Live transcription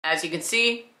As you can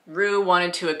see, Rue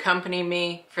wanted to accompany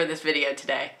me for this video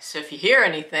today. So if you hear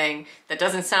anything that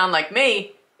doesn't sound like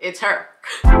me, it's her.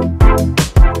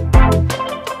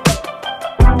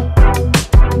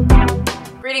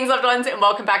 Greetings, loved ones, and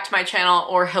welcome back to my channel,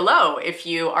 or hello if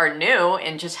you are new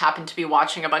and just happen to be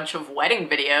watching a bunch of wedding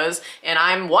videos, and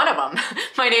I'm one of them.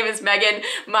 My name is Megan.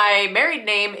 My married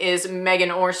name is Megan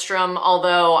Orstrom,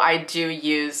 although I do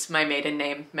use my maiden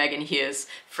name, Meghan Hughes,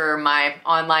 for my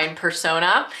online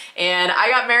persona. And I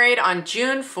got married on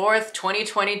June 4th,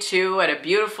 2022 at a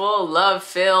beautiful,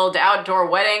 love-filled outdoor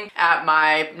wedding at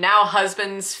my now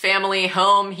husband's family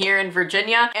home here in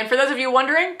Virginia. And for those of you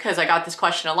wondering, because I got this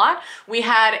question a lot, we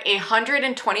had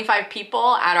 125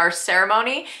 people at our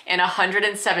ceremony and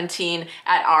 117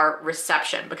 at our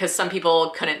reception because some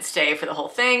people couldn't stay for the whole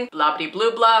thing. Blah, blah,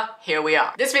 blah, blah. Here we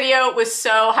are. This video was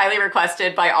so highly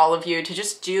requested by all of you to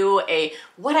just do a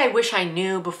what I wish I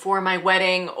knew before my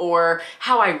wedding or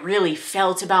how I really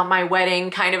felt about my wedding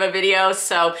kind of a video.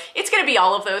 So it's gonna be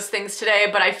all of those things today,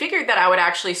 but I figured that I would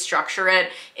actually structure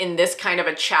it in this kind of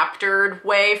a chaptered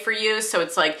way for you. So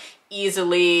it's like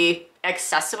easily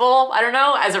accessible, I don't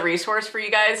know, as a resource for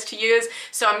you guys to use.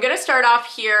 So I'm gonna start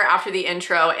off here after the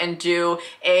intro and do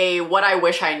a what I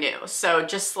wish I knew. So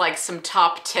just like some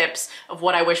top tips of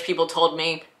what I wish people told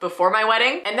me before my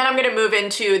wedding. And then I'm gonna move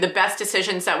into the best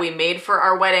decisions that we made for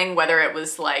our wedding, whether it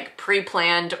was like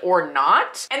pre-planned or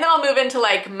not. And then I'll move into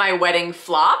like my wedding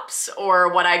flops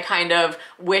or what I kind of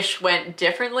wish went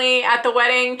differently at the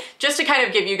wedding, just to kind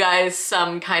of give you guys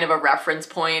some kind of a reference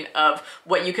point of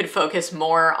what you could focus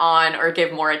more on or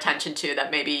give more attention to that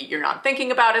maybe you're not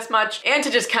thinking about as much, and to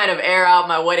just kind of air out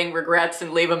my wedding regrets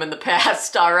and leave them in the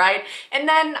past, all right? And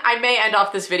then I may end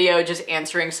off this video just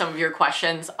answering some of your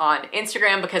questions on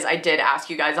Instagram, because I did ask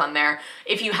you guys on there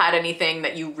if you had anything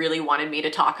that you really wanted me to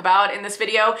talk about in this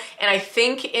video. And I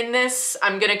think in this,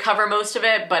 I'm gonna cover most of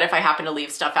it, but if I happen to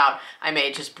leave stuff out, I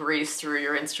may just breeze through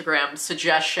your Instagram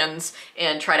suggestions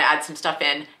and try to add some stuff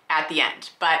in at the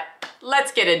end. But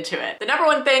let's get into it. The number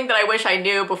one thing that I wish I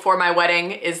knew before my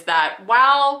wedding is that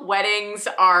while weddings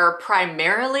are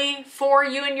primarily for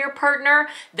you and your partner,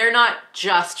 they're not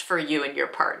just for you and your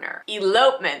partner.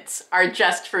 Elopements are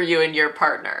just for you and your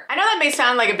partner. I know that may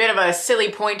sound like a bit of a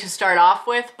silly point to start off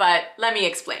with, but let me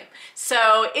explain.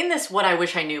 So in this what I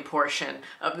wish I knew portion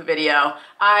of the video,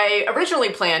 I originally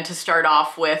planned to start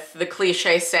off with the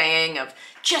cliche saying of,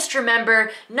 just remember,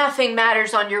 nothing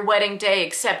matters on your wedding day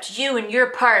except you and your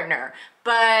partner.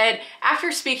 But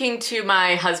after speaking to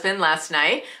my husband last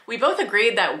night, we both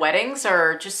agreed that weddings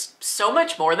are just so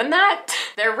much more than that.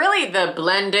 They're really the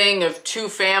blending of two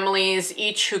families,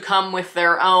 each who come with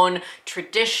their own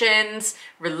traditions,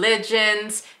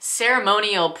 religions,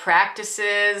 ceremonial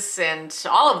practices, and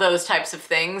all of those types of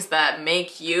things that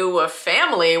make you a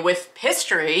family with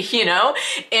history, you know?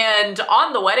 And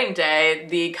on the wedding day,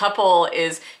 the couple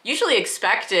is usually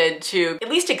expected to at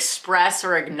least express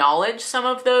or acknowledge some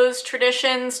of those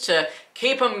traditions to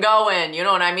keep them going, you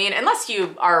know what I mean? Unless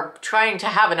you are trying to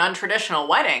have an untraditional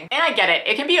wedding. And I get it,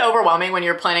 it can be overwhelming when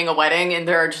you're planning a wedding and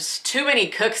there are just too many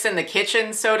cooks in the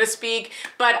kitchen, so to speak.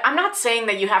 But I'm not saying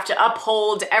that you have to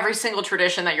uphold every single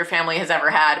tradition that your family has ever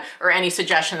had or any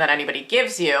suggestion that anybody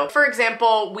gives you. For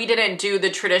example, we didn't do the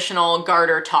traditional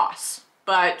garter toss,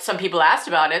 but some people asked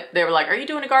about it. They were like, are you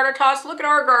doing a garter toss? Look at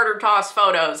our garter toss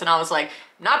photos. And I was like,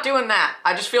 not doing that.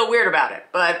 I just feel weird about it,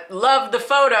 but love the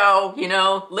photo, you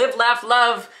know, live, laugh,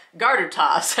 love, garter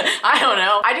toss. I don't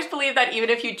know. I just believe that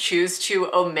even if you choose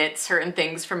to omit certain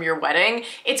things from your wedding,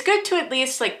 it's good to at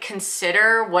least like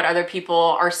consider what other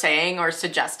people are saying or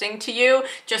suggesting to you,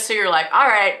 just so you're like, all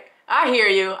right, I hear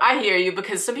you,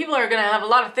 because some people are gonna have a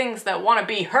lot of things that wanna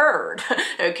be heard,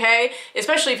 okay?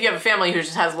 Especially if you have a family who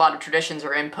just has a lot of traditions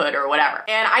or input or whatever.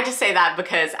 And I just say that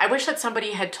because I wish that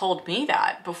somebody had told me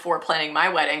that before planning my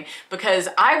wedding, because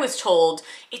I was told,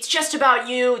 it's just about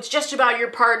you, it's just about your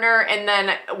partner, and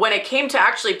then when it came to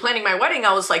actually planning my wedding,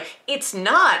 I was like, it's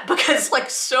not, because like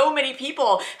so many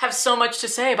people have so much to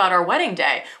say about our wedding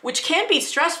day, which can be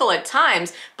stressful at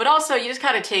times, but also you just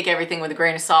gotta take everything with a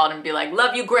grain of salt and be like,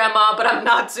 love you, grandma, but I'm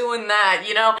not doing that,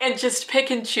 you know? And just pick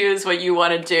and choose what you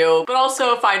want to do, but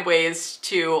also find ways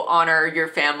to honor your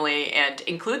family and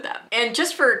include them. And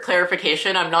just for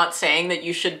clarification, I'm not saying that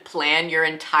you should plan your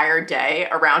entire day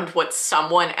around what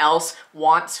someone else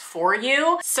wants for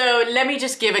you. So let me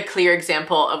just give a clear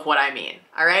example of what I mean.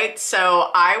 All right, so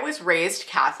I was raised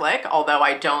Catholic, although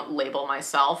I don't label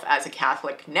myself as a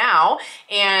Catholic now.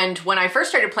 And when I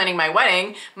first started planning my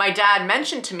wedding, my dad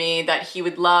mentioned to me that he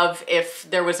would love if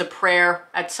there was a prayer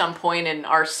at some point in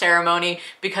our ceremony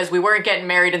because we weren't getting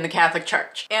married in the Catholic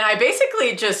Church. And I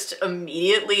basically just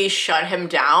immediately shut him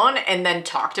down and then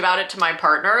talked about it to my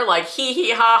partner, like, hee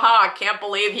hee ha ha, I can't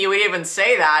believe he would even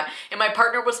say that. And my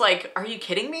partner was like, are you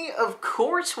kidding me? Of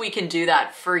course we can do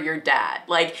that for your dad.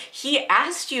 Like, he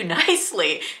asked you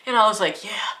nicely. And I was like, yeah,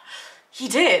 he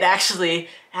did actually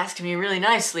ask me really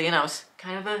nicely, and I was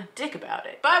kind of a dick about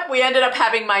it. But we ended up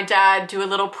having my dad do a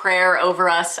little prayer over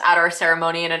us at our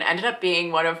ceremony, and it ended up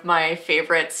being one of my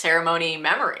favorite ceremony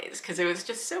memories because it was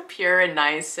just so pure and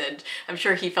nice, and I'm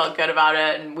sure he felt good about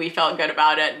it and we felt good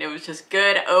about it, and it was just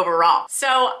good overall.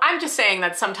 So I'm just saying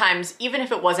that sometimes, even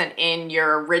if it wasn't in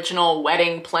your original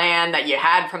wedding plan that you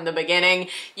had from the beginning,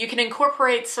 you can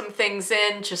incorporate some things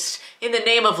in just in the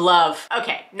name of love.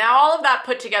 Okay, now all of that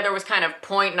put together was kind of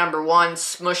point number one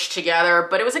smushed together,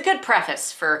 but it was a good preface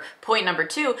for point number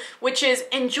two, which is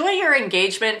enjoy your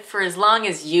engagement for as long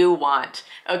as you want,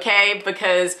 okay?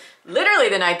 Because literally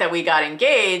the night that we got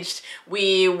engaged,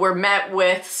 we were met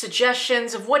with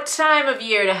suggestions of what time of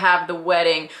year to have the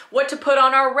wedding, what to put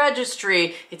on our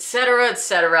registry, etc.,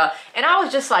 etc. And I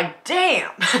was just like,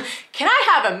 damn, can I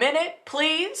have a minute,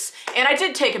 please? And I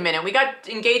did take a minute. We got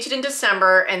engaged in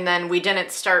December, and then we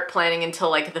didn't start planning until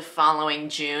like the following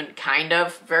June, kind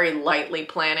of, very lightly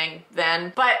planning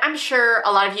then. But I'm sure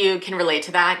a lot of you can relate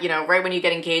to that. You know, right when you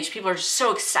get engaged, people are just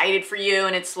so excited for you,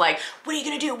 and it's like, what are you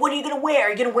gonna do? What are you gonna wear?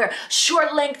 Are you gonna wear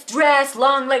short length dress,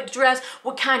 long length dress?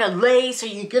 What kind of lace? Are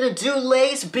you gonna do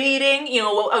lace beading? You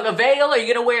know, a veil? Are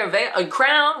you gonna wear a veil? A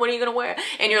crown? What are you gonna wear?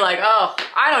 And you're like, oh,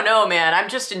 I don't know, man. I'm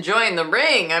just enjoying the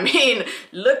ring. I mean,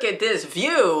 look at this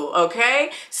view,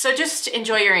 okay? So just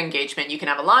enjoy your engagement. You can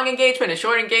have a long engagement, a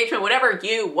short engagement, whatever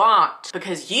you want,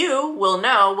 because you will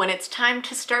know when it's time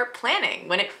to start planning,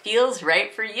 when it feels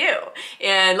right for you.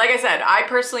 And like I said, I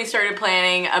personally started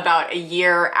planning about a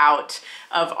year out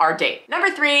of our date. Number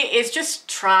three is just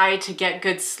try to get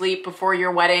good sleep before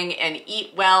your wedding and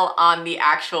eat well on the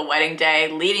actual wedding day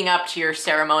leading up to your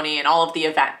ceremony and all of the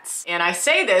events. And I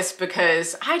say this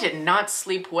because I did not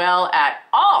sleep well at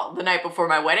all the night before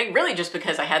my wedding, really just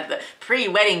because I had the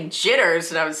pre-wedding jitters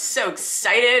and I was so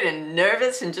excited and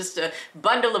nervous and just a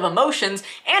bundle of emotions,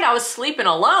 and I was sleeping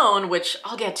alone, which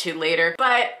I'll get to later.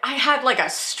 But I had like a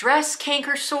stress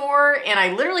canker sore, and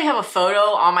I literally have a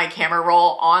photo on my camera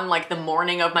roll on like the morning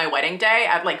of my wedding day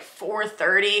at like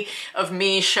 4:30 of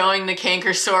me showing the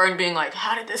canker sore and being like,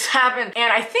 how did this happen?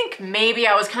 And I think maybe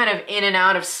I was kind of in and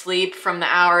out of sleep from the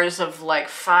hours of like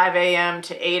 5 a.m.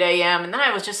 to 8 a.m. And then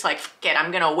I was just like, forget,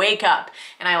 I'm gonna wake up.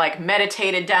 And I like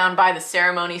meditated down by the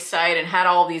ceremony site and had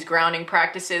all these grounding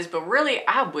practices, but really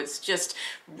I was just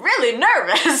really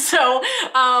nervous. So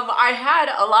I had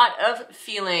a lot of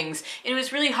feelings. It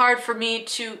was really hard for me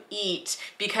to eat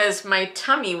because my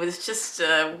tummy was just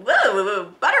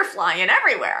butterflying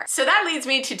everywhere. So that leads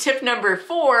me to tip number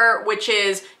four, which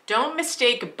is don't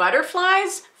mistake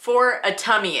butterflies for a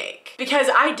tummy ache. Because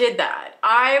I did that.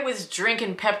 I was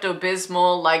drinking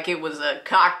Pepto-Bismol like it was a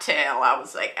cocktail. I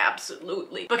was like,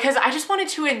 absolutely. Because I just wanted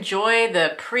to enjoy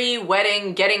the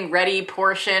pre-wedding getting ready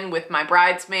portion with my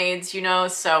bridesmaids, you know?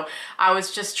 So I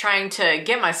was just trying to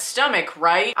get my stomach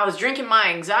right. I was drinking my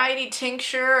anxiety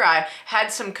tincture. I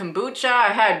had some kombucha. I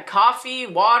had coffee,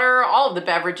 water, all of the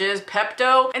beverages,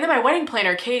 Pepto. And then my wedding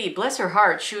planner, Katie, bless her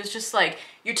heart, she was just like,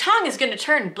 your tongue is gonna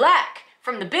turn black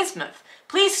from the bismuth.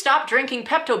 Please stop drinking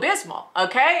Pepto-Bismol,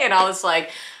 okay? And I was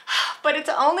like, but it's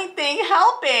the only thing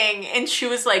helping. And she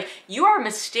was like, you are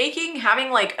mistaking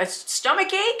having like a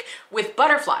stomach ache with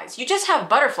butterflies. You just have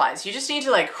butterflies. You just need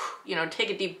to like, you know, take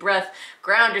a deep breath,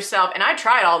 ground yourself. And I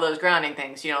tried all those grounding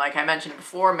things, you know, like I mentioned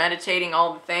before, meditating,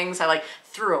 all the things. I like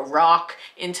threw a rock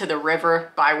into the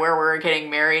river by where we were getting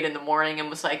married in the morning and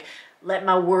was like, let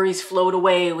my worries float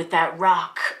away with that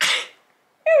rock.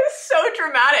 It was so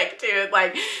dramatic, dude.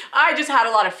 Like, I just had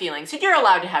a lot of feelings. And you're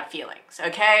allowed to have feelings,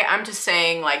 okay? I'm just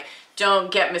saying, like,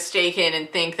 don't get mistaken and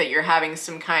think that you're having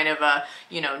some kind of a,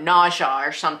 you know, nausea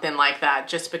or something like that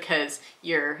just because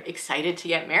you're excited to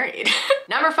get married.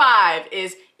 Number five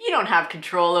is you don't have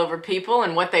control over people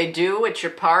and what they do at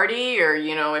your party, or,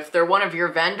 you know, if they're one of your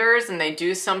vendors and they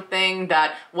do something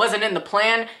that wasn't in the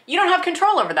plan, you don't have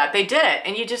control over that. They did it,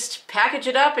 and you just package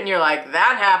it up and you're like,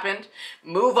 that happened,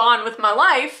 move on with my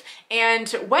life.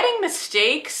 And wedding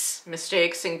mistakes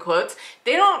in quotes,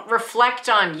 they don't reflect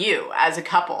on you as a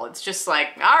couple. It's just like,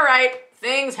 all right,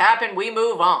 things happen, we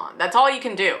move on. That's all you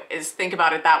can do, is think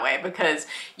about it that way, because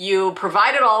you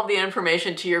provided all of the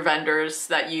information to your vendors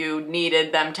that you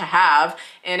needed them to have,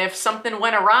 and if something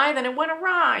went awry, then it went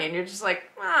awry, and you're just like,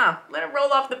 let it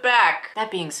roll off the back.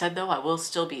 That being said though, I will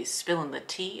still be spilling the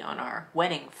tea on our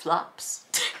wedding flops.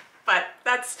 But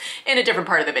that's in a different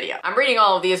part of the video. I'm reading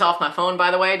all of these off my phone, by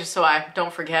the way, just so I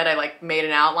don't forget. I like made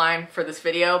an outline for this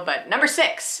video. But number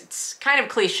 6, it's kind of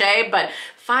cliche, but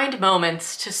find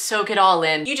moments to soak it all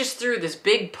in. You just threw this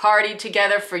big party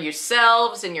together for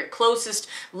yourselves and your closest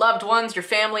loved ones, your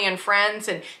family and friends,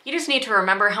 and you just need to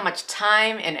remember how much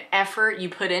time and effort you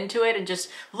put into it and just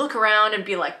look around and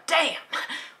be like, damn,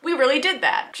 we really did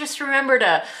that. Just remember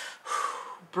to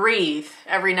breathe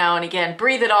every now and again.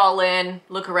 Breathe it all in,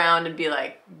 look around and be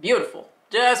like, beautiful,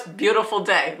 just beautiful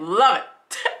day, love it.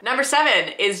 Number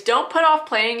 7 is don't put off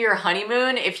planning your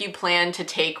honeymoon if you plan to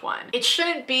take one. It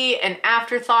shouldn't be an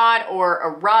afterthought or a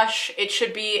rush. It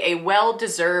should be a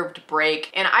well-deserved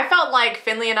break. And I felt like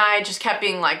Finley and I just kept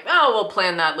being like, oh, we'll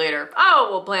plan that later. Oh,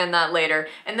 we'll plan that later.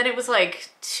 And then it was like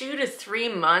 2 to 3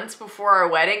 months before our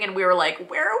wedding and we were like,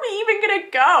 where are we even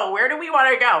gonna go? Where do we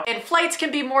wanna go? And flights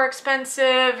can be more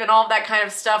expensive and all that kind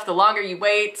of stuff the longer you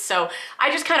wait. So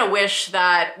I just kind of wish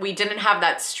that we didn't have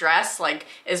that stress like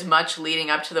as much leading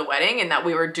up to the wedding, and that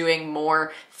we were doing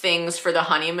more things for the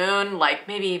honeymoon, like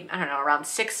maybe, I don't know, around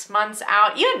 6 months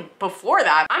out, even before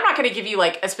that. I'm not gonna give you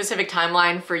like a specific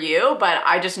timeline for you, but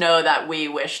I just know that we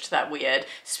wished that we had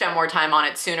spent more time on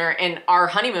it sooner, and our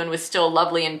honeymoon was still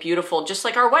lovely and beautiful, just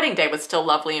like our wedding day was still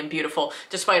lovely and beautiful,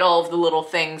 despite all of the little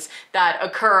things that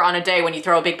occur on a day when you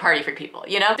throw a big party for people,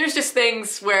 you know? There's just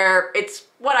things where it's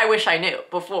what I wish I knew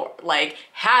before. Like,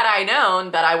 had I known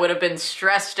that I would have been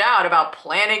stressed out about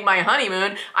planning my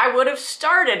honeymoon, I would have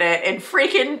started it in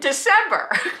freaking December.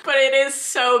 But it is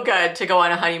so good to go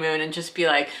on a honeymoon and just be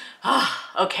like,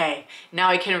 okay, now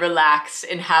I can relax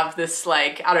and have this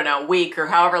like, I don't know, week or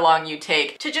however long you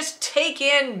take to just take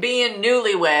in being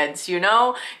newlyweds, you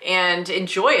know, and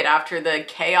enjoy it after the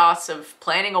chaos of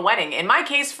planning a wedding. In my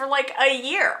case, for like a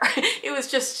year. It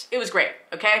was great,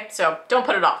 okay? So don't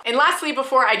put it off. And lastly,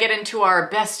 before I get into our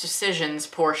best decisions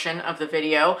portion of the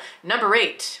video, number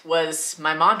 8 was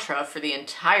my mantra for the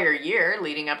entire year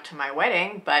leading up to my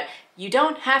wedding, but you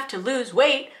don't have to lose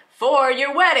weight for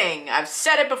your wedding. I've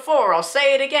said it before, I'll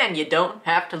say it again. You don't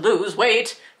have to lose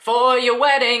weight for your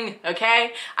wedding,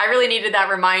 okay? I really needed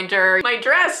that reminder. My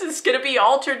dress is gonna be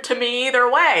altered to me either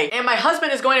way. And my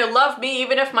husband is going to love me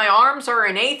even if my arms are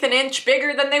 1/8 an inch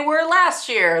bigger than they were last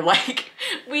year. Like,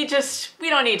 we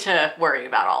don't need to worry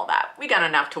about all that. We got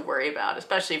enough to worry about,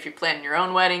 especially if you're planning your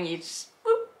own wedding. You just,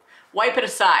 wipe it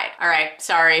aside. All right,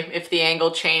 sorry if the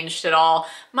angle changed at all.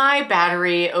 My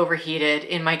battery overheated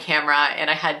in my camera and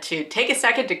I had to take a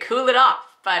second to cool it off.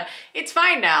 But it's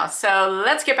fine now. So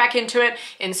let's get back into it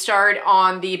and start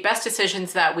on the best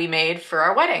decisions that we made for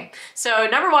our wedding. So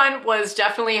number 1 was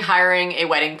definitely hiring a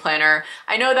wedding planner.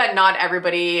 I know that not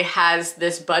everybody has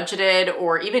this budgeted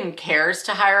or even cares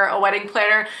to hire a wedding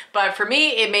planner, but for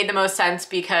me, it made the most sense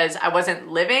because I wasn't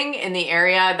living in the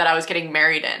area that I was getting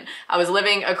married in. I was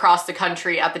living across the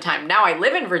country at the time. Now I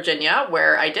live in Virginia,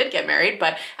 where I did get married,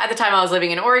 but at the time I was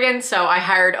living in Oregon, so I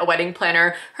hired a wedding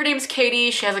planner. Her name's Katie.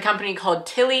 She has a company called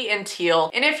Tilly and Teal.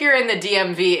 And if you're in the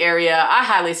DMV area, I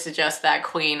highly suggest that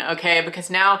queen, okay? Because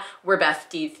now we're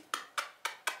besties.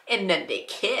 And then they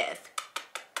kiss.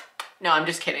 No, I'm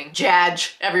just kidding.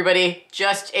 Judge, everybody,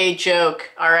 just a joke,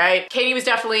 all right? Katie was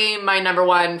definitely my number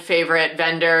 1 favorite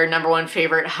vendor, number 1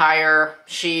 favorite hire.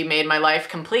 She made my life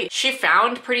complete. She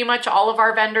found pretty much all of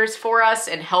our vendors for us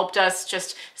and helped us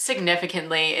just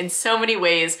significantly in so many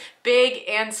ways, big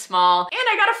and small. And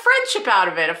I got a friendship out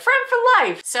of it, a friend for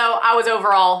life. So I was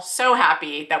overall so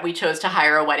happy that we chose to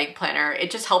hire a wedding planner. It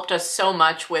just helped us so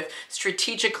much with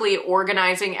strategically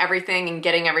organizing everything and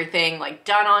getting everything like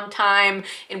done on time.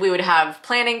 And we would have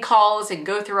planning calls and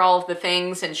go through all of the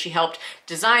things, and she helped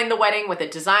design the wedding with a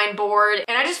design board.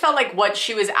 And I just felt like what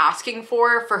she was asking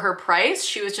for her price,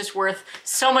 she was just worth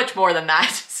so much more than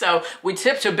that. So we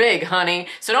tipped her big, honey.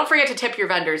 So don't forget to tip your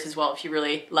vendors as well if you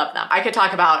really love them. I could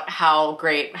talk about how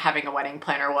great having a wedding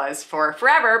planner was for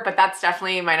forever, but that's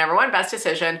definitely my number 1 best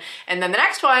decision. And then the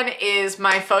next one is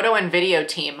my photo and video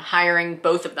team, hiring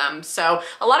both of them. So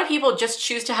a lot of people just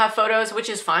choose to have photos, which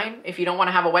is fine if you don't want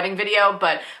to have a wedding video,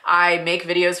 but I make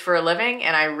videos for a living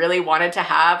and I really wanted to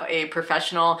have a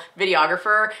professional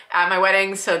videographer at my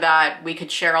wedding so that we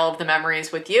could share all of the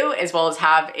memories with you, as well as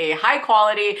have a high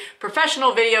quality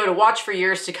professional video to watch for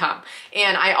years to come.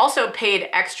 And I also paid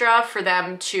extra for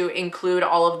them to include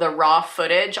all of the raw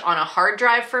footage on a hard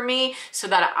drive for me so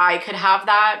that I could have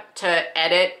that to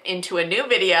edit into a new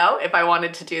video if I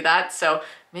wanted to do that. So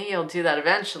maybe I'll do that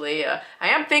eventually. I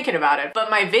am thinking about it. But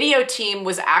my video team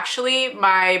was actually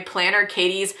my planner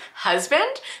Katie's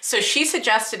husband. So she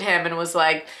suggested him and was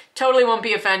like, totally won't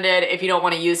be offended if you don't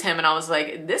want to use him. And I was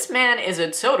like, this man is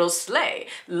a total slay.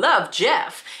 Love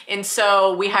Jeff. And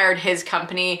so we hired his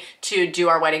company to do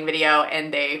our wedding video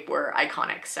and they were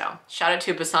iconic. So shout out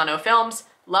to Bassano Films.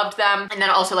 Loved them. And then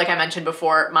also, like I mentioned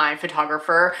before, my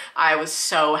photographer, I was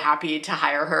so happy to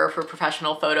hire her for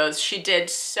professional photos. She did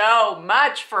so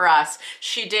much for us.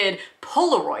 She did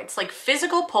Polaroids, like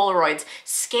physical Polaroids,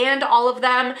 scanned all of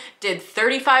them, did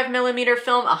 35mm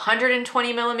film,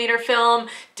 120mm film,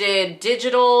 did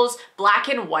digitals, black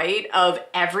and white of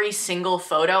every single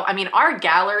photo. I mean, our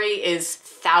gallery is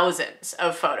thousands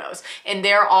of photos and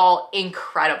they're all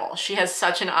incredible. She has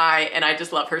such an eye and I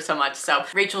just love her so much. So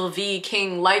Rachel V.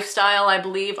 King Lifestyle, I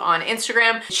believe, on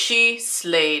Instagram. She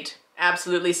slayed,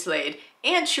 absolutely slayed.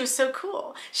 And she was so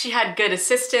cool. She had good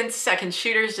assistants, second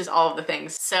shooters, just all of the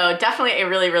things. So definitely a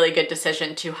really, really good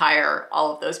decision to hire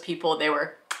all of those people. They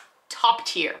were top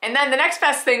tier. And then the next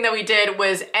best thing that we did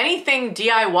was anything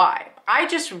DIY. I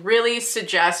just really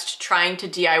suggest trying to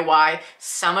DIY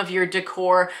some of your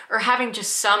decor or having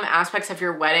just some aspects of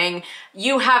your wedding.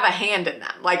 You have a hand in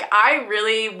them. Like, I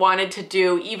really wanted to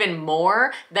do even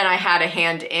more than I had a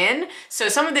hand in. So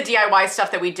some of the DIY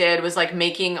stuff that we did was like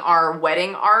making our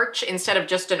wedding arch. Instead of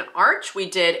just an arch, we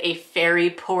did a fairy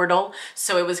portal.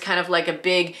 So it was kind of like a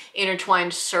big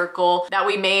intertwined circle that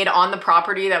we made on the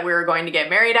property that we were going to get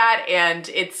married at. And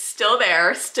it's still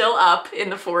there, still up in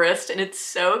the forest. And it's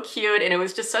so cute. And it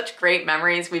was just such great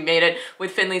memories. We made it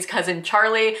with Finley's cousin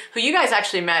Charlie, who you guys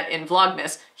actually met in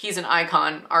Vlogmas. He's an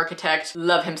icon architect,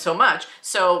 love him so much.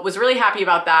 So was really happy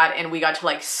about that. And we got to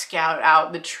like scout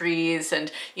out the trees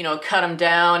and, you know, cut them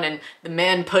down, and the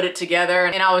men put it together.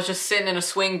 And I was just sitting in a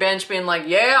swing bench being like,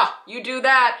 yeah, you do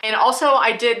that. And also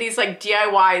I did these like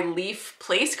DIY leaf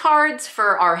place cards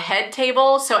for our head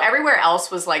table. So everywhere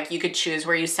else was like, you could choose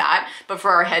where you sat, but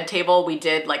for our head table, we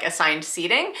did like assigned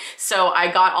seating. So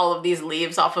I got all of these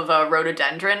leaves off of a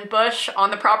rhododendron bush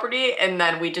on the property. And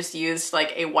then we just used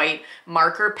like a white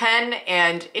marker pen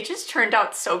and it just turned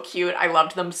out so cute. I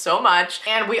loved them so much.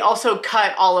 And we also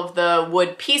cut all of the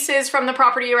wood pieces from the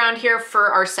property around here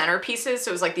for our centerpieces.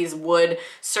 So it was like these wood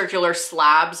circular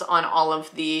slabs on all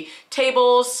of the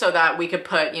tables so that we could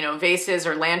put, you know, vases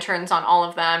or lanterns on all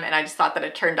of them. And I just thought that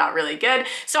it turned out really good.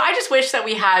 So I just wish that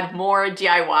we had more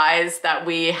DIYs that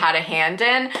we had a hand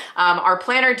in. Our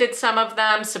planner did some of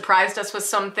them, surprised us with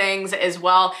some things as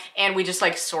well. And we just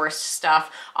like sourced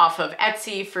stuff off of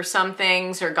Etsy for some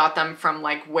things, or got them from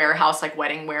like warehouse, like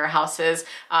wedding warehouses,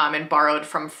 and borrowed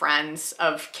from friends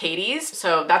of Katie's.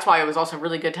 So that's why it was also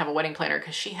really good to have a wedding planner,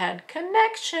 because she had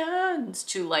connections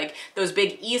to like those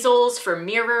big easels for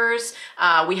mirrors.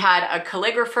 We had a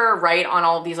calligrapher write on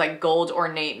all of these like gold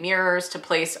ornate mirrors to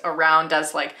place around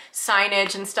as like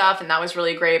signage and stuff. And that was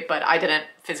really great, but I didn't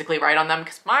physically write on them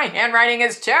because my handwriting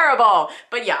is terrible.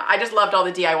 But yeah, I just loved all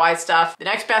the DIY stuff. The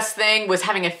next best thing was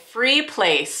having a free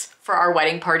place for our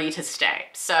wedding party to stay.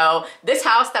 So this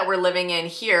house that we're living in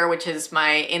here, which is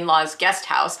my in-laws guest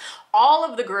house, all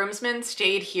of the groomsmen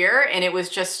stayed here, and it was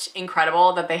just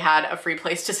incredible that they had a free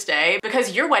place to stay,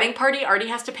 because your wedding party already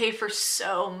has to pay for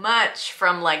so much,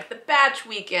 from like the batch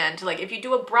weekend to like if you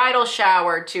do a bridal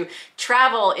shower to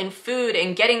travel and food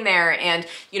and getting there, and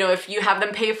you know, if you have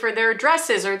them pay for their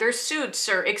dresses or their suits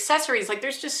or accessories, like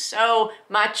there's just so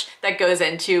much that goes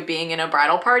into being in a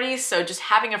bridal party. So just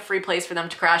having a free place for them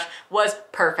to crash was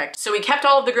perfect. So we kept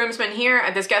all of the groomsmen here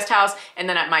at this guest house, and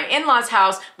then at my in-laws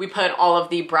house we put all of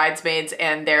the bridesmaids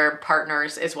and their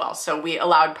partners as well. So we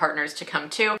allowed partners to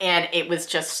come too, and it was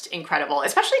just incredible,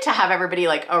 especially to have everybody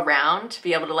like around to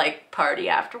be able to like party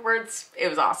afterwards. It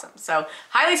was awesome. So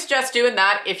highly suggest doing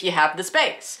that if you have the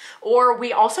space. Or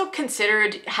we also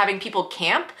considered having people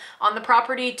camp on the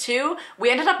property too.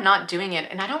 We ended up not doing it,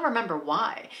 and I don't remember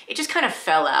why. It just kind of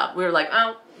fell out. We were like,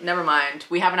 oh, never mind.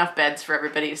 We have enough beds for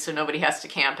everybody, so nobody has to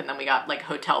camp. And then we got like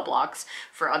hotel blocks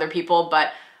for other people.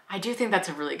 But I do think that's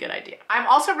a really good idea. I'm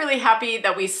also really happy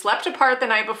that we slept apart the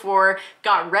night before,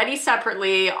 got ready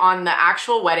separately on the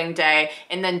actual wedding day,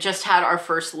 and then just had our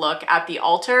first look at the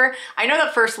altar. I know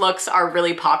that first looks are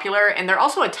really popular and they're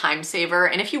also a time saver.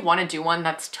 And if you want to do one,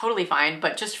 that's totally fine.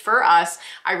 But just for us,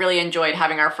 I really enjoyed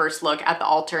having our first look at the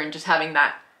altar and just having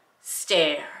that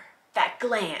stare, that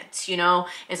glance, you know,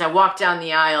 as I walk down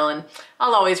the aisle, and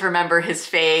I'll always remember his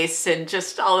face and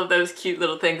just all of those cute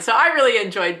little things. So I really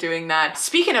enjoyed doing that.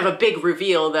 Speaking of a big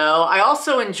reveal though, I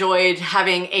also enjoyed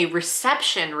having a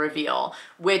reception reveal,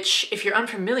 which if you're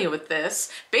unfamiliar with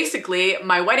this, basically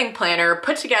my wedding planner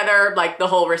put together like the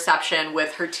whole reception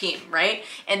with her team, right?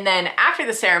 And then after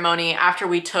the ceremony, after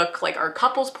we took like our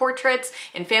couples portraits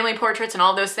and family portraits and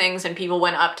all those things, and people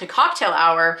went up to cocktail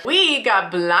hour, we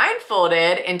got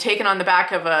blindfolded and taken on the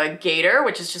back of a gator,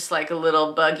 which is just like a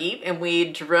little buggy, and we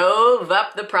drove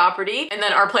up the property. And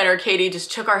then our planner Katie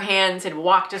just took our hands and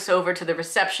walked us over to the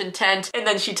reception tent, and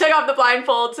then she took off the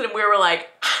blindfolds and we were like,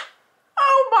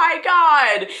 oh my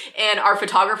God. And our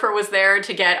photographer was there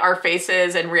to get our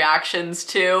faces and reactions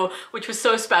too, which was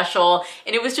so special.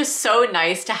 And it was just so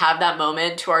nice to have that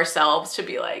moment to ourselves to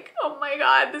be like, oh my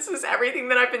God, this is everything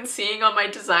that I've been seeing on my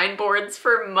design boards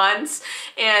for months.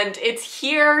 And it's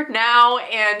here now.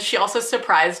 And she also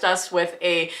surprised us with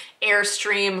a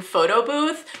Airstream photo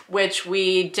booth, which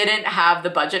we didn't have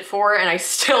the budget for, and I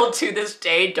still to this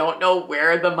day don't know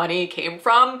where the money came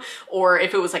from or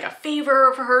if it was like a favor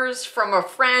of hers from a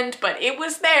friend, but it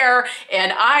was there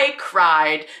and I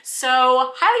cried.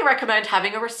 So highly recommend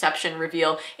having a reception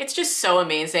reveal. It's just so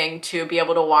amazing to be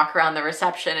able to walk around the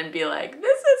reception and be like,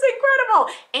 this is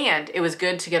incredible. And it was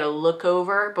good to get a look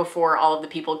over before all of the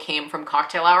people came from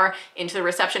cocktail hour into the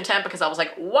reception tent, because I was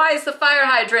like, why is the fire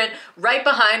hydrant right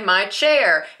behind my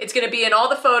chair? It's gonna be in all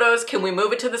the photos. Can we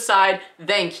move it to the side?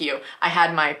 Thank you. I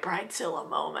had my bridezilla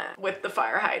moment with the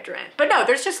fire hydrant. But no,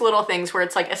 there's just little things where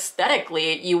it's like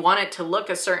aesthetically you want it to look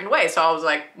a certain way. So I was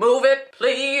like, move it,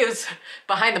 please.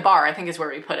 Behind the bar, I think is where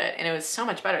we put it. And it was so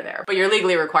much better there. But you're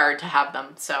legally required to have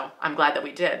them. So I'm glad that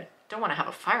we did. Don't want to have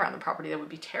a fire on the property, that would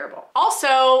be terrible.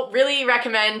 Also, really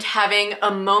recommend having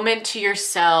a moment to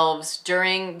yourselves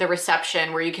during the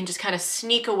reception where you can just kind of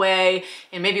sneak away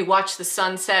and maybe watch the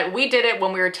sunset. We did it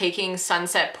when we were taking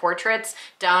sunset portraits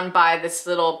down by this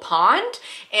little pond,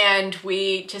 and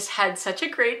we just had such a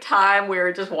great time. We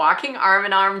were just walking arm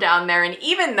in arm down there, and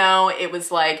even though it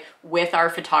was like with our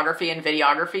photography and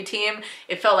videography team,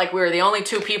 it felt like we were the only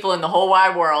two people in the whole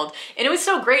wide world. And it was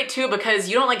so great too, because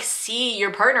you don't like see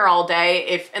your partner all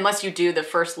day unless you do the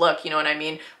first look, you know what I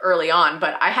mean, early on.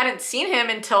 But I hadn't seen him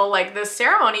until like the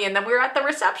ceremony, and then we were at the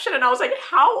reception and I was like,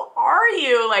 how are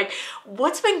you? Like,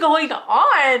 what's been going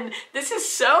on? This is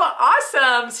so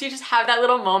awesome. So you just have that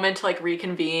little moment to like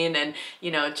reconvene and,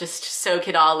 you know, just soak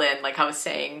it all in, like I was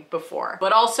saying before.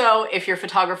 But also, if your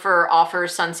photographer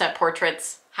offers sunset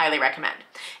portraits, highly recommend.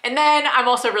 And then I'm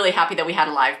also really happy that we had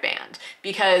a live band,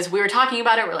 because we were talking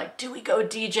about it. We're like, do we go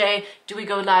DJ? Do we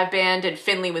go live band? And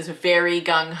Finley was very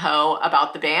gung-ho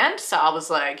about the band. So I was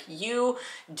like, you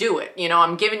do it. You know,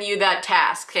 I'm giving you that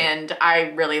task. And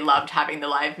I really loved having the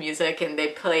live music, and they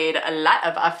played a lot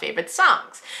of our favorite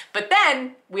songs. But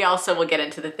then we also will get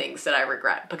into the things that I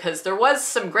regret, because there was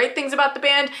some great things about the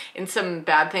band and some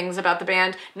bad things about the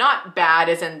band. Not bad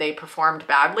as in they performed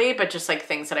badly, but just like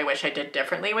things that I wish I did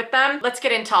differently with them. Let's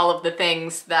get into all of the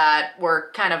things that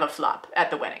were kind of a flop at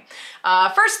the wedding.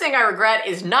 First thing I regret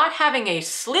is not having a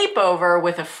sleepover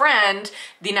with a friend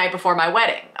the night before my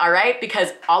wedding, all right? Because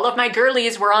all of my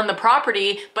girlies were on the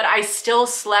property, but I still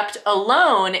slept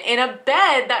alone in a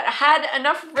bed that had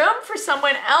enough room for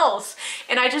someone else.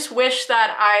 And I just wish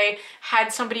that I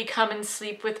had somebody come and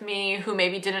sleep with me who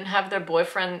maybe didn't have their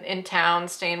boyfriend in town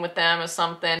staying with them or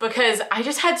something, because I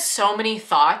just had so many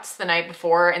thoughts the night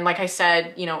before. And like I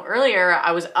said, you know, earlier,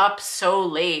 I was up so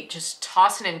late, just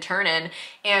tossing and turning,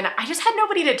 and I just had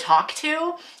nobody to talk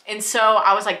to. And so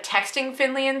I was like texting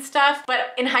Finley and stuff.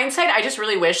 But in hindsight, I just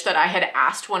really wish that I had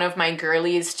asked one of my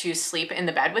girlies to sleep in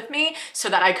the bed with me, so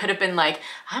that I could have been like,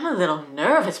 I'm a little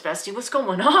nervous, bestie, what's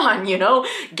going on? You know,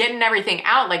 getting everything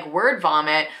out like word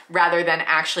vomit, rather than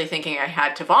actually thinking I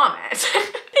had to vomit.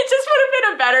 It just would have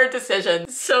been a better decision.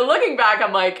 So looking back,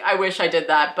 I'm like, I wish I did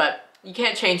that, but you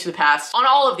can't change the past. On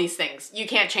all of these things, you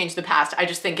can't change the past. I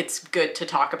just think it's good to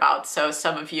talk about, so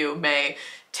some of you may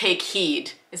take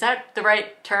heed Is that the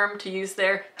right term to use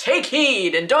there? Take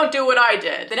heed and don't do what I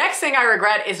did. The next thing I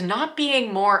regret is not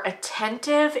being more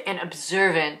attentive and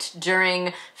observant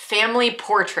during family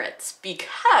portraits,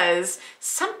 because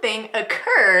something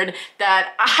occurred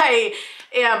that I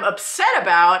am upset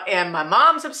about, and my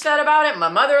mom's upset about it, my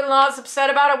mother-in-law's upset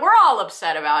about it, we're all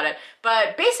upset about it.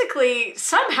 But basically,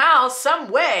 somehow,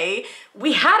 some way,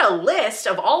 we had a list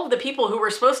of all of the people who were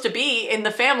supposed to be in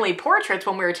the family portraits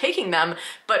when we were taking them,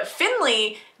 but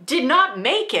Finley did not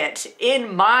make it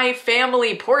in my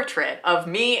family portrait of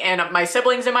me and my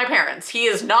siblings and my parents. He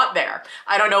is not there.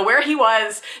 I don't know where he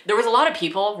was. There was a lot of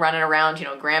people running around, you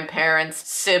know, grandparents,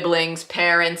 siblings,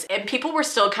 parents, and people were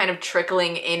still kind of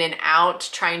trickling in and out,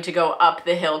 trying to go up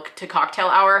the hill to cocktail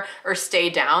hour or stay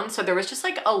down. So there was just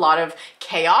like a lot of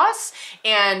chaos.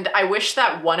 And I wish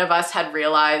that one of us had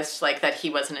realized like that he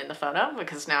wasn't in the photo,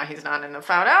 because now he's not in the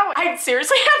photo. I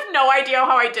seriously have no idea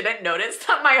how I didn't notice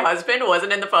that my husband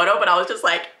wasn't in the photo, but I was just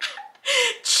like,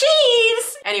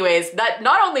 cheese! Anyways, that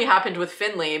not only happened with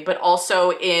Finley, but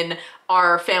also in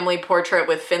our family portrait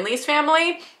with Finley's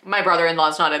family. My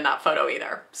brother-in-law's not in that photo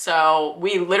either. So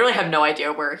we literally have no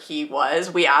idea where he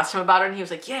was. We asked him about it and he was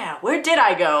like, yeah, where did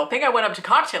I go? I think I went up to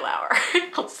cocktail hour.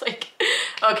 I was like,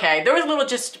 okay, there was a little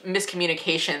just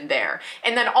miscommunication there.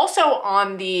 And then also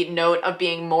on the note of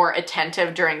being more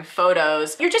attentive during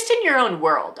photos, you're just in your own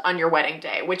world on your wedding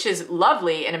day, which is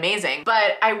lovely and amazing.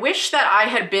 But I wish that I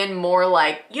had been more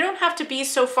like, you don't have to be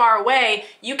so far away.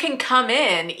 You can come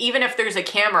in even if there's a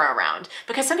camera around.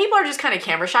 Because some people are just kind of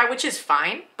camera shy, which is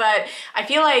fine. But I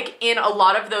feel like in a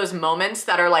lot of those moments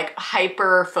that are like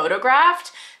hyper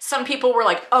photographed, some people were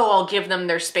like, oh, I'll give them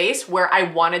their space, where I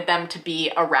wanted them to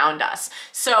be around us.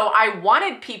 So I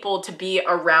wanted people to be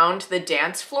around the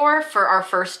dance floor for our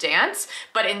first dance,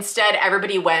 but instead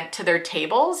everybody went to their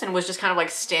tables and was just kind of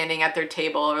like standing at their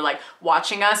table or like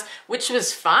watching us, which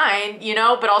was fine, you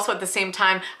know, but also at the same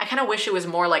time, I kind of wish it was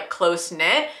more like close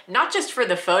knit, not just for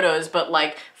the photos, but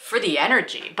like for the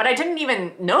energy. But I didn't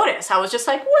even notice. I was just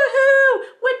like, woohoo,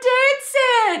 we're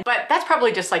dancing. But that's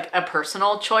probably just like a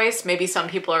personal choice. Maybe some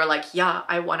people are like, yeah,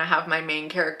 I want to have my main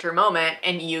character moment,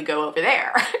 and you go over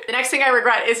there. The next thing I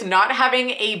regret is not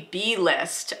having a B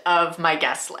list of my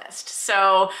guest list.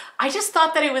 So I just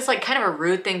thought that it was like kind of a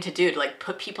rude thing to do, to like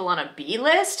put people on a B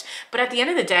list. But at the end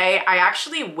of the day, I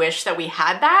actually wish that we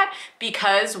had that,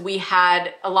 because we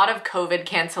had a lot of COVID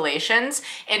cancellations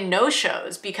and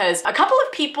no-shows, because a couple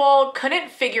of people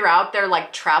couldn't figure out their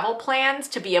like travel plans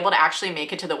to be able to actually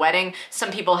make it to the wedding.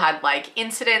 Some people had like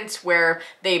incidents where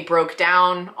they broke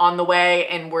down on the way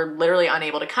and were literally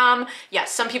unable to come.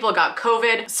 Yes, some people got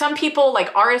COVID. Some people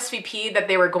like RSVP that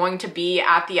they were going to be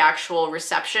at the actual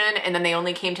reception, and then they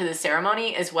only came to the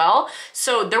ceremony as well.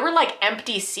 So there were like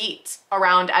empty seats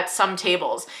around at some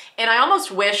tables. And I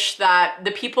almost wish that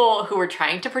the people who were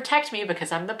trying to protect me,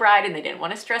 because I'm the bride and they didn't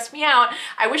want to stress me out,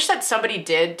 I wish that somebody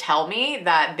did tell me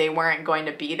that they weren't going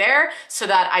to be there, so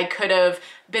that I could have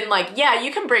been like, yeah,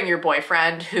 you can bring your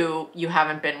boyfriend who you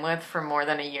haven't been with for more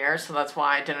than a year, so that's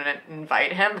why I didn't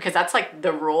invite him, because that's like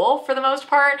the rule for the most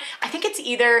part. I think it's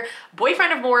either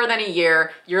boyfriend of more than a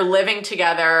year, you're living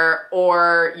together,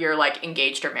 or you're like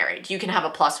engaged or married. You can have a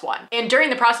 +1. And during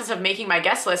the process of making my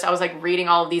guest list, I was like reading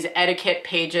all of these etiquette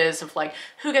pages of like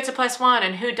who gets a +1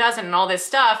 and who doesn't and all this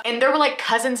stuff. And there were like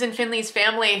cousins in Finley's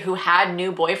family who had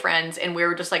new boyfriends, and we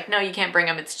were just like, no, you can't bring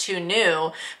them, it's too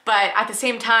new. But at the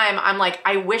same time, I'm like,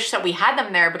 I wish that we had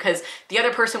them there, because the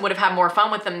other person would have had more fun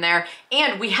with them there,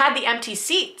 and we had the empty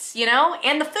seats, you know,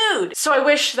 and the food. So I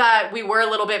wish that we were a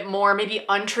little bit more maybe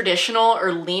untraditional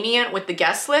or lenient with the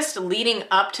guest list leading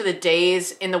up to the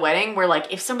days in the wedding, where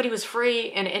like if somebody was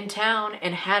free and in town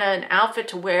and had an outfit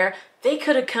to wear, they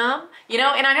could have come, you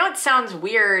know? And I know it sounds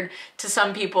weird to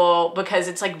some people because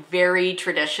it's like very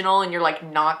traditional and you're like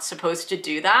not supposed to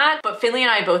do that. But Finley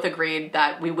and I both agreed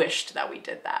that we wished that we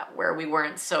did that, where we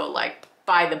weren't so like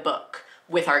by the book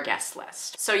with our guest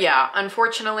list. So yeah,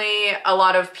 unfortunately, a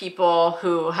lot of people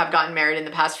who have gotten married in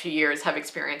the past few years have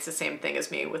experienced the same thing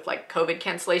as me with like COVID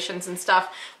cancellations and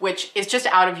stuff, which is just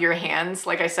out of your hands.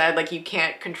 Like I said, like you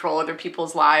can't control other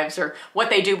people's lives or what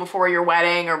they do before your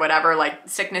wedding or whatever. Like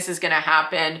sickness is gonna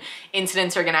happen,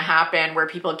 incidents are gonna happen where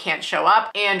people can't show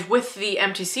up. And with the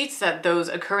empty seats that those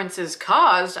occurrences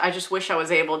caused, I just wish I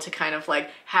was able to kind of like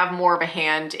have more of a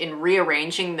hand in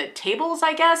rearranging the tables,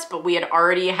 I guess, but we had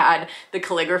already had the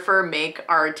calligrapher make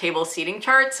our table seating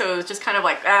chart, so it was just kind of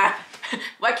like,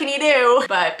 what can you do?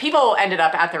 But people ended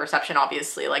up at the reception,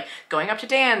 obviously, like going up to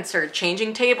dance or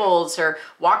changing tables or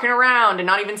walking around and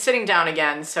not even sitting down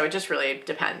again. So it just really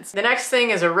depends. The next thing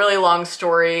is a really long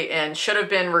story and should have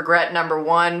been regret number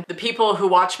one. The people who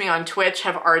watch me on Twitch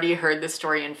have already heard this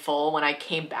story in full when I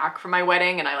came back from my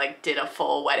wedding and I like did a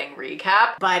full wedding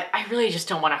recap, but I really just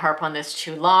don't want to harp on this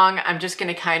too long. I'm just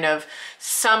gonna kind of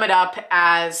sum it up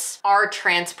as our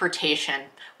transportation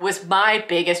was my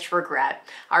biggest regret.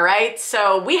 All right,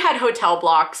 so we had hotel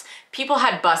blocks. People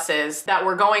had buses that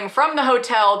were going from the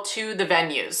hotel to the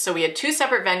venues. So we had two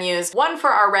separate venues, one for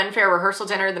our Ren Fair rehearsal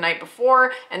dinner the night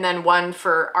before, and then one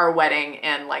for our wedding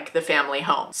and like the family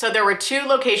home. So there were two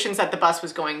locations that the bus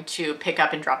was going to pick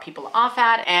up and drop people off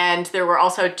at, and there were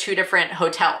also two different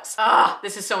hotels.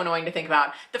 This is so annoying to think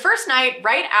about. The first night,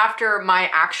 right after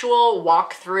my actual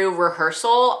walk-through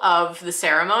rehearsal of the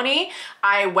ceremony,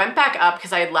 I went back up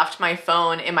because I had left my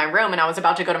phone in my room and I was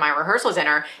about to go to my rehearsal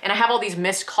dinner, and I have all these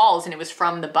missed calls and it was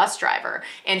from the bus driver.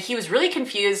 And he was really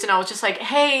confused and I was just like,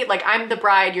 hey, like I'm the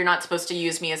bride, you're not supposed to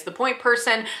use me as the point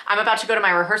person. I'm about to go to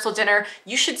my rehearsal dinner.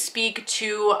 You should speak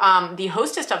to the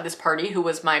hostess of this party, who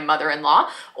was my mother-in-law,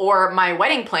 or my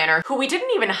wedding planner, who we didn't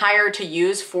even hire to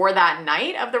use for that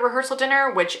night of the rehearsal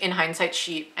dinner, which in hindsight,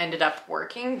 she ended up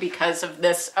working because of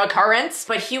this occurrence.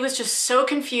 But he was just so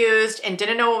confused and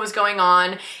didn't know what was going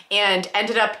on and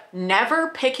ended up never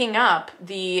picking up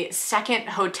the second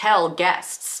hotel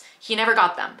guests. He never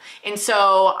got them. And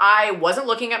so I wasn't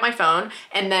looking at my phone.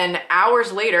 And then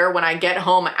hours later, when I get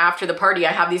home after the party,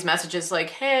 I have these messages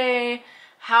like, hey,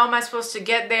 how am I supposed to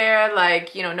get there?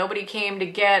 Like, you know, nobody came to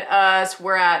get us.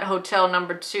 We're at hotel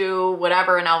number 2,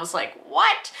 whatever. And I was like,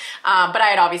 what? But I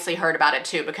had obviously heard about it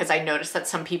too, because I noticed that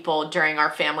some people during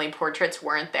our family portraits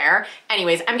weren't there.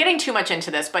 Anyways, I'm getting too much into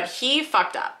this, but he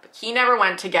fucked up. He never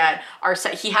went to get our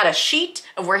set. He had a sheet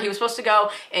of where he was supposed to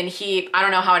go. And I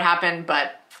don't know how it happened,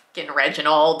 but getting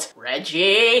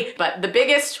Reggie. But the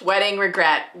biggest wedding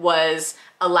regret was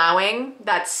allowing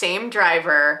that same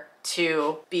driver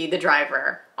to be the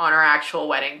driver on our actual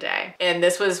wedding day. And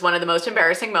this was one of the most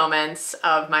embarrassing moments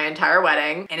of my entire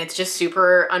wedding. And it's just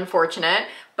super unfortunate.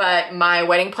 But my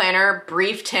wedding planner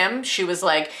briefed him. She was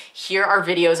like, here are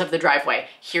videos of the driveway.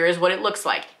 Here is what it looks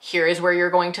like. Here is where you're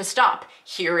going to stop.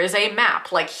 Here is a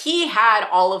map. Like, he had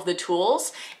all of the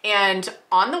tools. And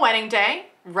on the wedding day,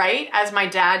 right as my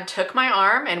dad took my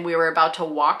arm and we were about to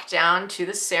walk down to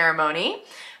the ceremony,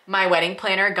 my wedding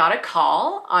planner got a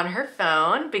call on her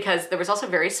phone because there was also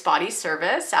very spotty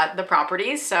service at the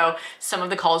property. So some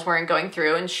of the calls weren't going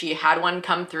through, and she had one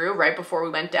come through right before we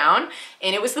went down,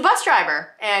 and it was the bus driver.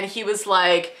 And he was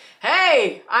like,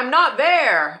 hey, I'm not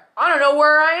there. I don't know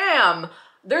where I am.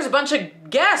 There's a bunch of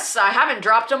guests. I haven't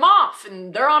dropped them off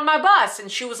and they're on my bus.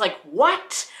 And she was like,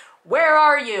 what? Where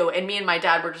are you? And me and my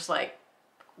dad were just like,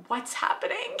 what's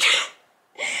happening?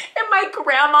 And my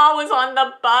grandma was on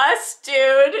the bus,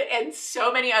 dude, and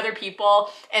so many other people.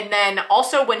 And then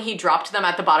also when he dropped them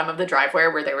at the bottom of the driveway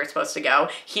where they were supposed to go,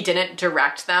 he didn't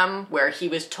direct them where he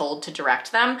was told to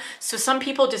direct them. So some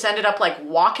people just ended up like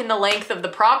walking the length of the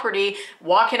property,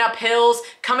 walking up hills,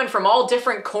 coming from all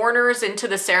different corners into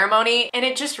the ceremony. And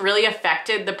it just really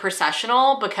affected the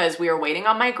processional because we were waiting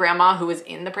on my grandma, who was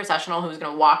in the processional, who was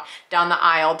gonna walk down the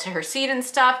aisle to her seat and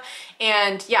stuff.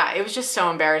 And yeah, it was just so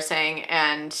embarrassing.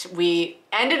 And we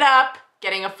ended up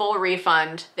getting a full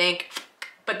refund,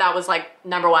 but that was like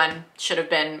number one, should have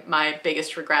been my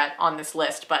biggest regret on this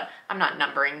list, but I'm not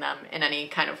numbering them in any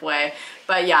kind of way.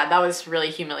 But yeah, that was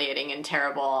really humiliating and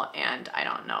terrible. And I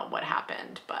don't know what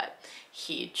happened, but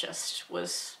he just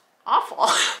was awful.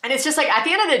 And it's just like, at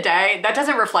the end of the day, that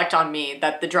doesn't reflect on me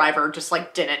that the driver just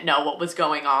like didn't know what was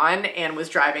going on and was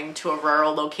driving to a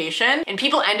rural location. And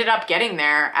people ended up getting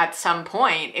there at some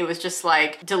point. It was just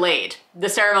like delayed. The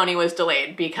ceremony was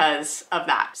delayed because of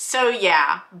that. So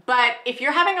yeah, but if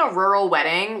you're having a rural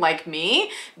wedding like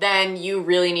me, then you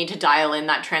really need to dial in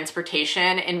that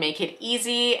transportation and make it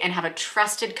easy and have a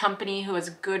trusted company who has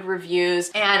good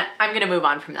reviews. And I'm gonna move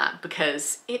on from that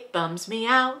because it bums me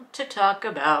out to talk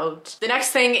about. The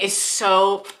next thing is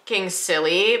so fucking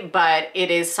silly, but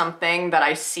it is something that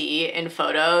I see in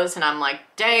photos and I'm like,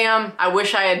 damn, I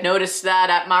wish I had noticed that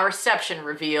at my reception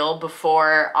reveal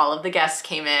before all of the guests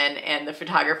came in and the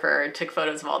photographer took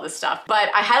photos of all this stuff. But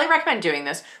I highly recommend doing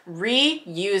this,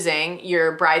 reusing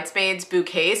your bridesmaids'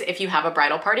 bouquets if you have a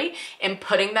bridal party and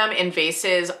putting them in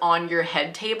vases on your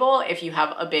head table if you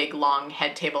have a big long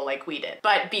head table like we did.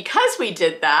 But because we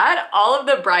did that, all of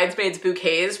the bridesmaids'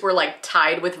 bouquets were like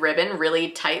tied with ribbon really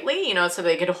tightly, you know, so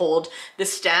they could hold the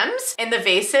stems. And the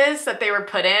vases that they were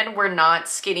put in were not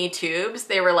skinny tubes.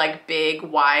 They were like big,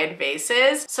 wide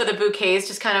vases. So the bouquets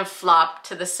just kind of flopped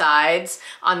to the sides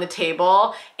on the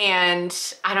table. And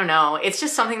I don't know, it's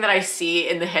just something that I see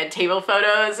in the head table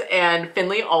photos, and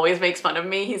Finley always makes fun of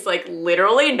me. He's like,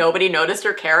 literally nobody noticed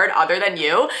or cared other than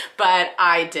you, but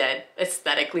I did,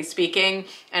 aesthetically speaking,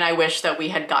 and I wish that we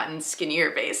had gotten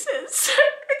skinnier vases.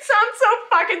 It sounds so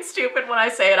fucking stupid when I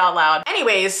say it out loud.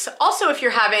 Anyways, also if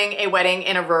you're having a wedding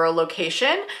in a rural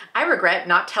location, I regret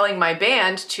not telling my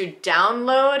band to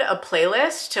download a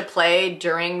playlist to play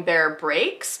during their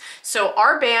breaks. So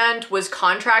our band was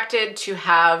contracted to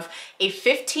have a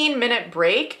 15-minute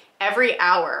break every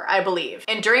hour, I believe.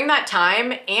 And during that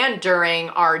time and during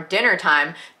our dinner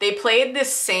time, they played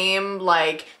this same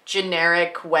like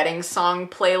generic wedding song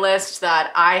playlist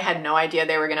that I had no idea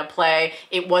they were gonna play.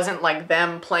 It wasn't like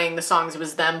them playing the songs, it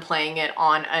was them playing it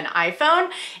on an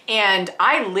iPhone. And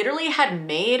I literally had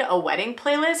made a wedding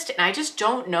playlist and I just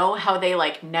don't know how they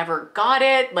like never got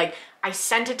it. Like I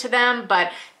sent it to them,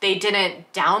 but they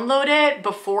didn't download it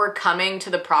before coming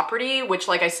to the property, which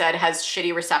like I said, has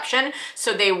shitty reception.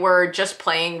 So they were just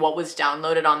playing what was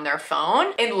downloaded on their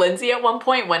phone. And Lindsay at one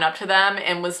point went up to them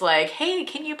and was like, hey,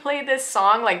 can you play this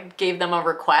song? Like gave them a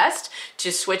request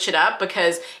to switch it up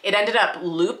because it ended up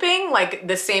looping, like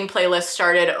the same playlist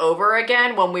started over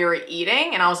again when we were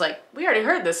eating. And I was like, we already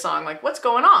heard this song, like what's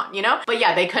going on, you know? But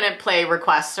yeah, they couldn't play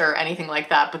requests or anything like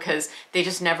that because they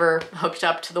just never hooked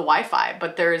up to the Wi-Fi.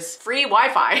 But there's free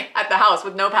Wi-Fi at the house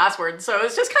with no password. So it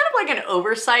was just kind of like an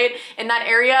oversight in that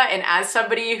area. And as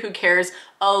somebody who cares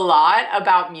a lot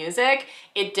about music,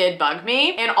 it did bug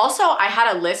me. And also I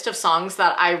had a list of songs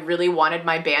that I really wanted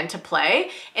my band to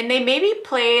play, and they maybe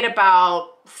played about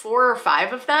 4 or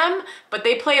 5 of them, but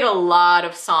they played a lot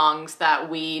of songs that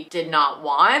we did not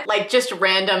want, like just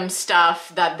random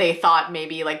stuff that they thought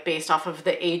maybe like based off of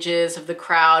the ages of the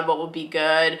crowd, what would be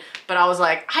good. But I was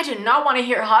like, I do not want to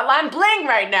hear Hotline Bling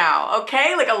right now,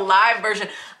 okay? Like a live version.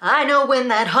 I know when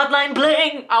that hotline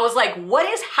bling. I was like, what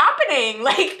is happening?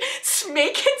 Like,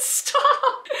 make it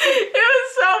stop. It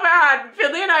was so bad.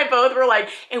 Finley and I both were like,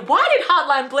 and why did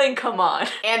hotline bling come on?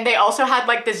 And they also had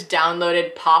like this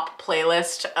downloaded pop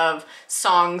playlist of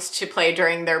songs to play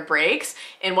during their breaks.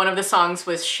 And one of the songs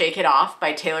was Shake It Off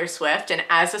by Taylor Swift. And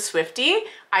as a Swiftie,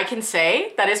 I can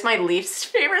say that is my least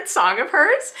favorite song of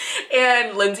hers.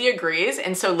 And Lindsay agrees.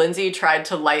 And so Lindsay tried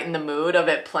to lighten the mood of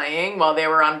it playing while they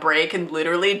were on break and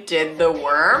literally did the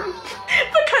worm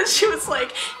because she was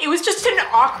like, it was just an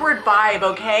awkward vibe,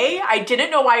 okay? I didn't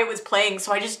know why it was playing,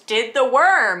 so I just did the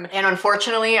worm. And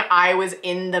unfortunately, I was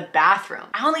in the bathroom.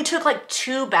 I only took like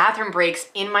 2 bathroom breaks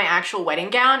in my actual wedding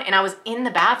gown, and I was in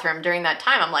the bathroom during that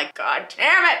time. I'm like, God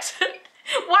damn it.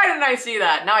 Why didn't I see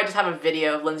that? Now I just have a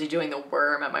video of Lindsay doing the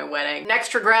worm at my wedding.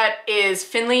 Next regret is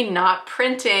Finley not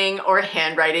printing or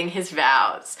handwriting his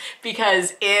vows.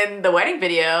 Because in the wedding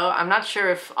video, I'm not sure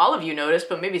if all of you noticed,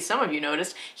 but maybe some of you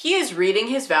noticed, he is reading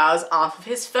his vows off of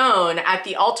his phone at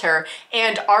the altar,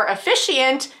 and our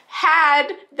officiant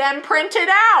had them printed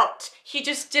out. He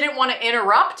just didn't want to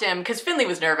interrupt him because Finley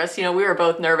was nervous. You know, we were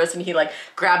both nervous, and he like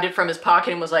grabbed it from his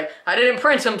pocket and was like, I didn't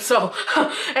print them, so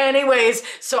anyways,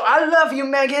 so I love you,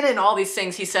 Meghan, and all these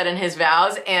things he said in his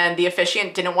vows. And the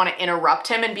officiant didn't want to interrupt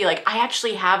him and be like, I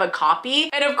actually have a copy.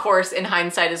 And of course, in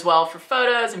hindsight as well, for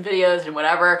photos and videos and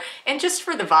whatever, and just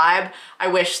for the vibe, I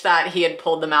wish that he had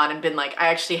pulled them out and been like, I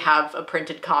actually have a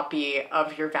printed copy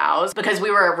of your vows, because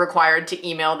we were required to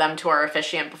email them to our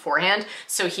officiant beforehand,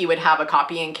 so he would have a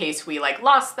copy in case we like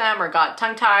lost them or got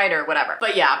tongue-tied or whatever.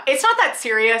 But yeah, it's not that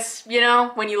serious, you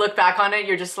know? When you look back on it,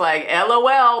 you're just like,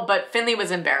 LOL, but Finley was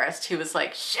embarrassed. He was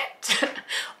like, shit,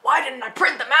 why didn't I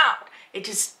print them out? It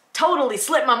just totally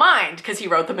slipped my mind because he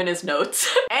wrote them in his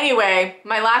notes. Anyway,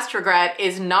 my last regret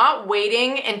is not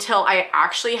waiting until I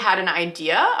actually had an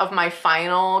idea of my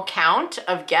final count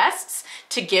of guests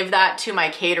to give that to my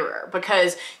caterer,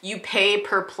 because you pay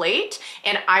per plate,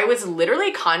 and I was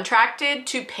literally contracted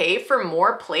to pay for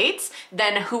more plates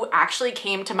than who actually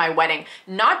came to my wedding.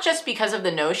 Not just because of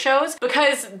the no-shows,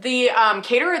 because the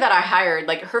caterer that I hired,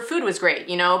 like her food was great,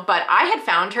 you know, but I had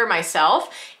found her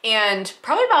myself, and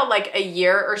probably about like a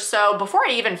year or so before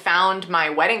I even found my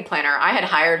wedding planner, I had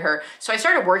hired her. So I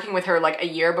started working with her like a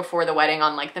year before the wedding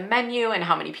on like the menu and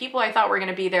how many people I thought were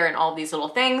gonna be there and all these little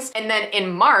things. And then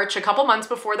in March, a couple months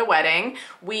before the wedding,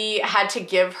 we had to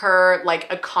give her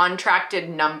like a contracted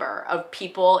number of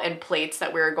people and plates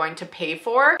that we were going to pay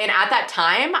for. And at that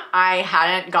time, I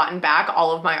hadn't gotten back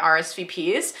all of my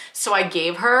RSVPs. So I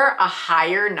gave her a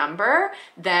higher number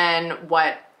than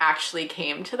what actually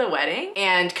came to the wedding,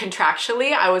 and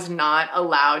contractually I was not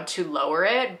allowed to lower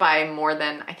it by more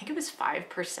than, I think it was 5%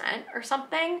 or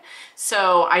something.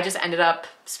 So I just ended up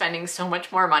spending so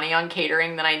much more money on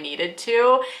catering than I needed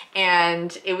to,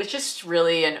 and it was just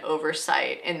really an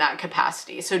oversight in that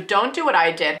capacity. So don't do what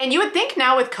I did. And you would think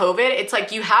now with COVID, it's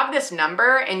like you have this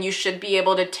number and you should be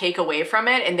able to take away from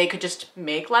it and they could just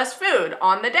make less food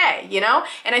on the day, you know?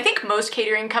 And I think most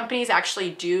catering companies actually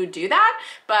do that,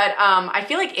 but I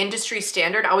feel like industry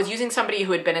standard, I was using somebody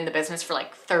who had been in the business for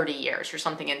like 30 years or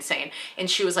something insane, and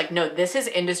she was like, no, this is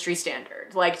industry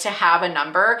standard, like to have a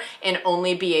number and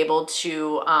only be able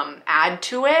to add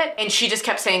to it. And she just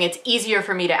kept saying it's easier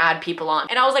for me to add people on.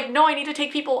 And I was like, no, I need to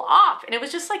take people off. And it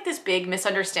was just like this big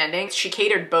misunderstanding. She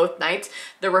catered both nights,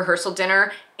 the rehearsal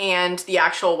dinner and the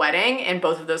actual wedding. And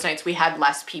both of those nights we had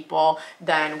less people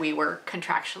than we were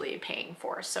contractually paying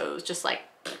for. So it was just like,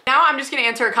 now I'm just gonna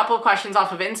answer a couple of questions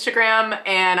off of Instagram,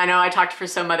 and I know I talked for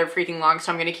so mother freaking long,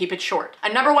 so I'm gonna keep it short.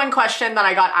 A number one question that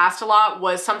I got asked a lot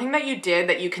was something that you did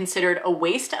that you considered a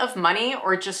waste of money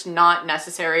or just not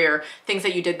necessary, or things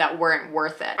that you did that weren't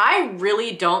worth it. I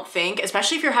really don't think,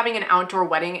 especially if you're having an outdoor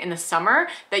wedding in the summer,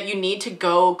 that you need to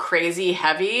go crazy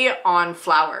heavy on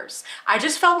flowers. I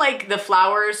just felt like the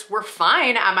flowers were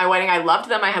fine at my wedding. I loved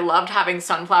them. I loved having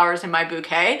sunflowers in my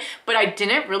bouquet, but I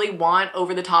didn't really want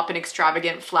over the top and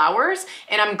extravagant flowers,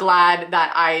 and I'm glad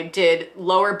that I did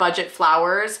lower budget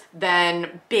flowers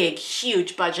than big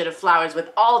huge budget of flowers with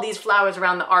all these flowers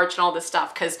around the arch and all this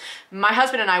stuff, because my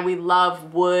husband and I, we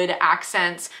love wood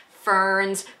accents,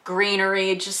 ferns,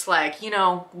 greenery, just like, you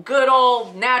know, good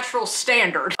old natural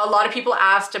standard. A lot of people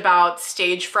asked about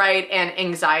stage fright and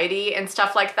anxiety and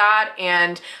stuff like that,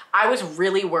 and I was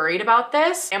really worried about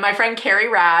this. And my friend Carrie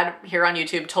Rad here on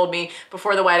YouTube told me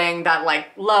before the wedding that like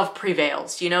love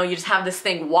prevails, you know, you just have this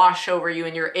thing wash over you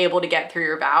and you're able to get through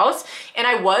your vows. And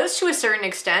I was to a certain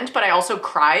extent, but I also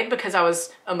cried because I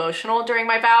was emotional during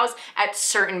my vows at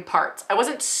certain parts. I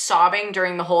wasn't sobbing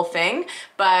during the whole thing,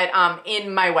 but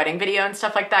in my wedding video and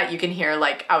stuff like that, you can hear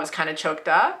like I was kind of choked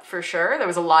up for sure. There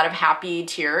was a lot of happy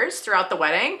tears throughout the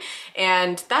wedding,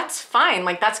 and that's fine.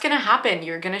 Like that's gonna happen.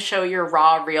 You're gonna show your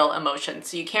raw, real emotions.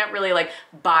 So you can't really like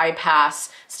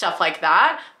bypass stuff like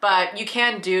that, but you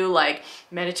can do like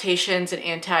meditations and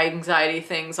anti-anxiety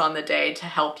things on the day to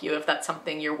help you if that's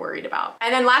something you're worried about.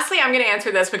 And then lastly, I'm gonna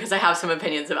answer this because I have some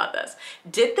opinions about this.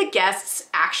 Did the guests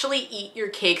actually eat your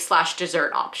cake /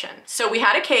 dessert option? So we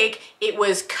had a cake, it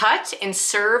was cut and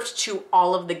served to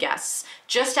all of the guests,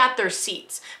 just at their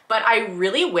seats. But I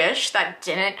really wish that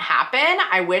didn't happen.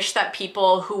 I wish that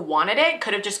people who wanted it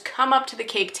could have just come up to the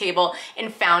cake table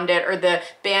and found it, or the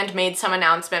band made some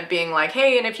announcement being like,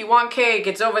 hey, and if you want cake,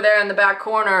 it's over there in the back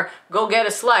corner, go get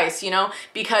a slice, you know?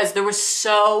 Because there was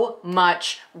so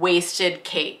much wasted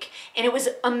cake. And it was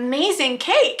amazing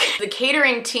cake. The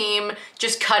catering team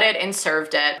just cut it and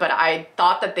served it, but I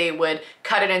thought that they would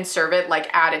cut it and serve it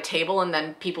like at a table and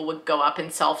then people would go up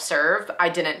and self-serve. I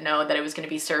didn't know that it was gonna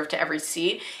be served to every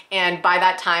seat. And by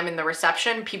that time in the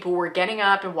reception, people were getting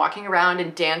up and walking around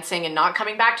and dancing and not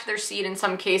coming back to their seat in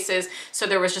some cases. So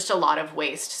there was just a lot of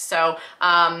waste. So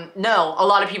no, a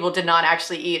lot of people did not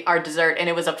actually eat our dessert, and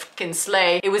it was a fucking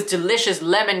slay. It was delicious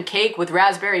lemon cake with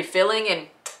raspberry filling and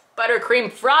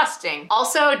buttercream frosting.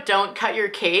 Also, don't cut your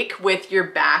cake with your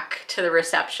back to the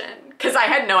reception, because I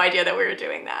had no idea that we were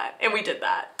doing that, and we did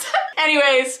that.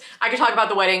 Anyways, I could talk about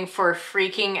the wedding for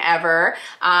freaking ever.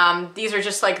 These are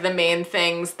just like the main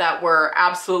things that were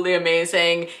absolutely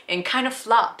amazing and kind of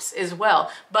flops as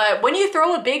well. But when you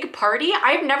throw a big party,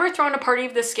 I've never thrown a party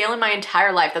of this scale in my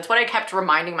entire life. That's what I kept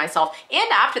reminding myself,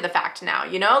 and after the fact now,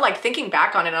 you know, like thinking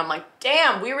back on it, I'm like,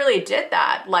 damn, we really did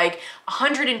that. Like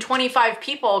 125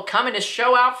 people coming to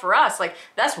show out for us. Like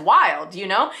that's wild, you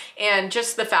know? And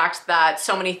just the fact that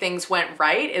so many things went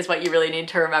right is what you really need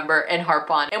to remember and harp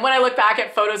on. And when I look back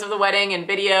at photos of the wedding and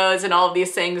videos and all of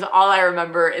these things, all I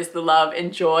remember is the love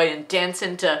and joy and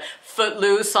dancing to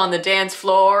Footloose on the dance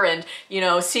floor, and you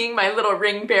know, seeing my little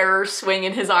ring bearer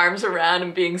swinging his arms around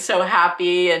and being so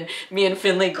happy, and me and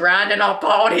Finley grinding up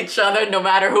on each other no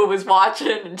matter who was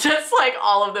watching, and just like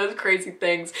all of those crazy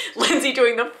things. Lindsay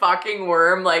doing the fucking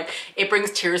worm, like it brings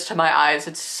tears to my eyes.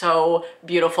 It's so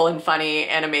beautiful and funny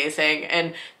and amazing,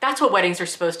 and that's what weddings are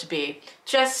supposed to be.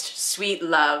 Just sweet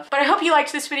love. But I hope you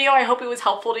liked this video. I hope it was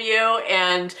helpful to you,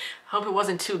 and Hope it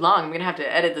wasn't too long. I'm gonna have to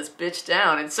edit this bitch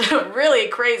down. It's really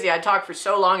crazy. I talk for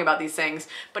so long about these things.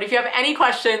 But if you have any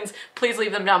questions, please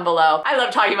leave them down below. I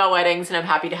love talking about weddings and I'm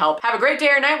happy to help. Have a great day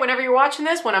or night whenever you're watching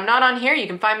this. When I'm not on here, you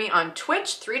can find me on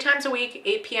Twitch 3 times a week,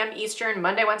 8 p.m. Eastern,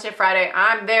 Monday, Wednesday, Friday.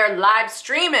 I'm there live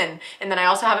streaming. And then I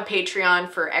also have a Patreon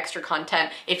for extra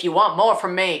content if you want more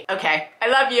from me. Okay, I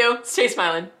love you. Stay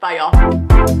smiling. Bye,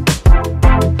 y'all.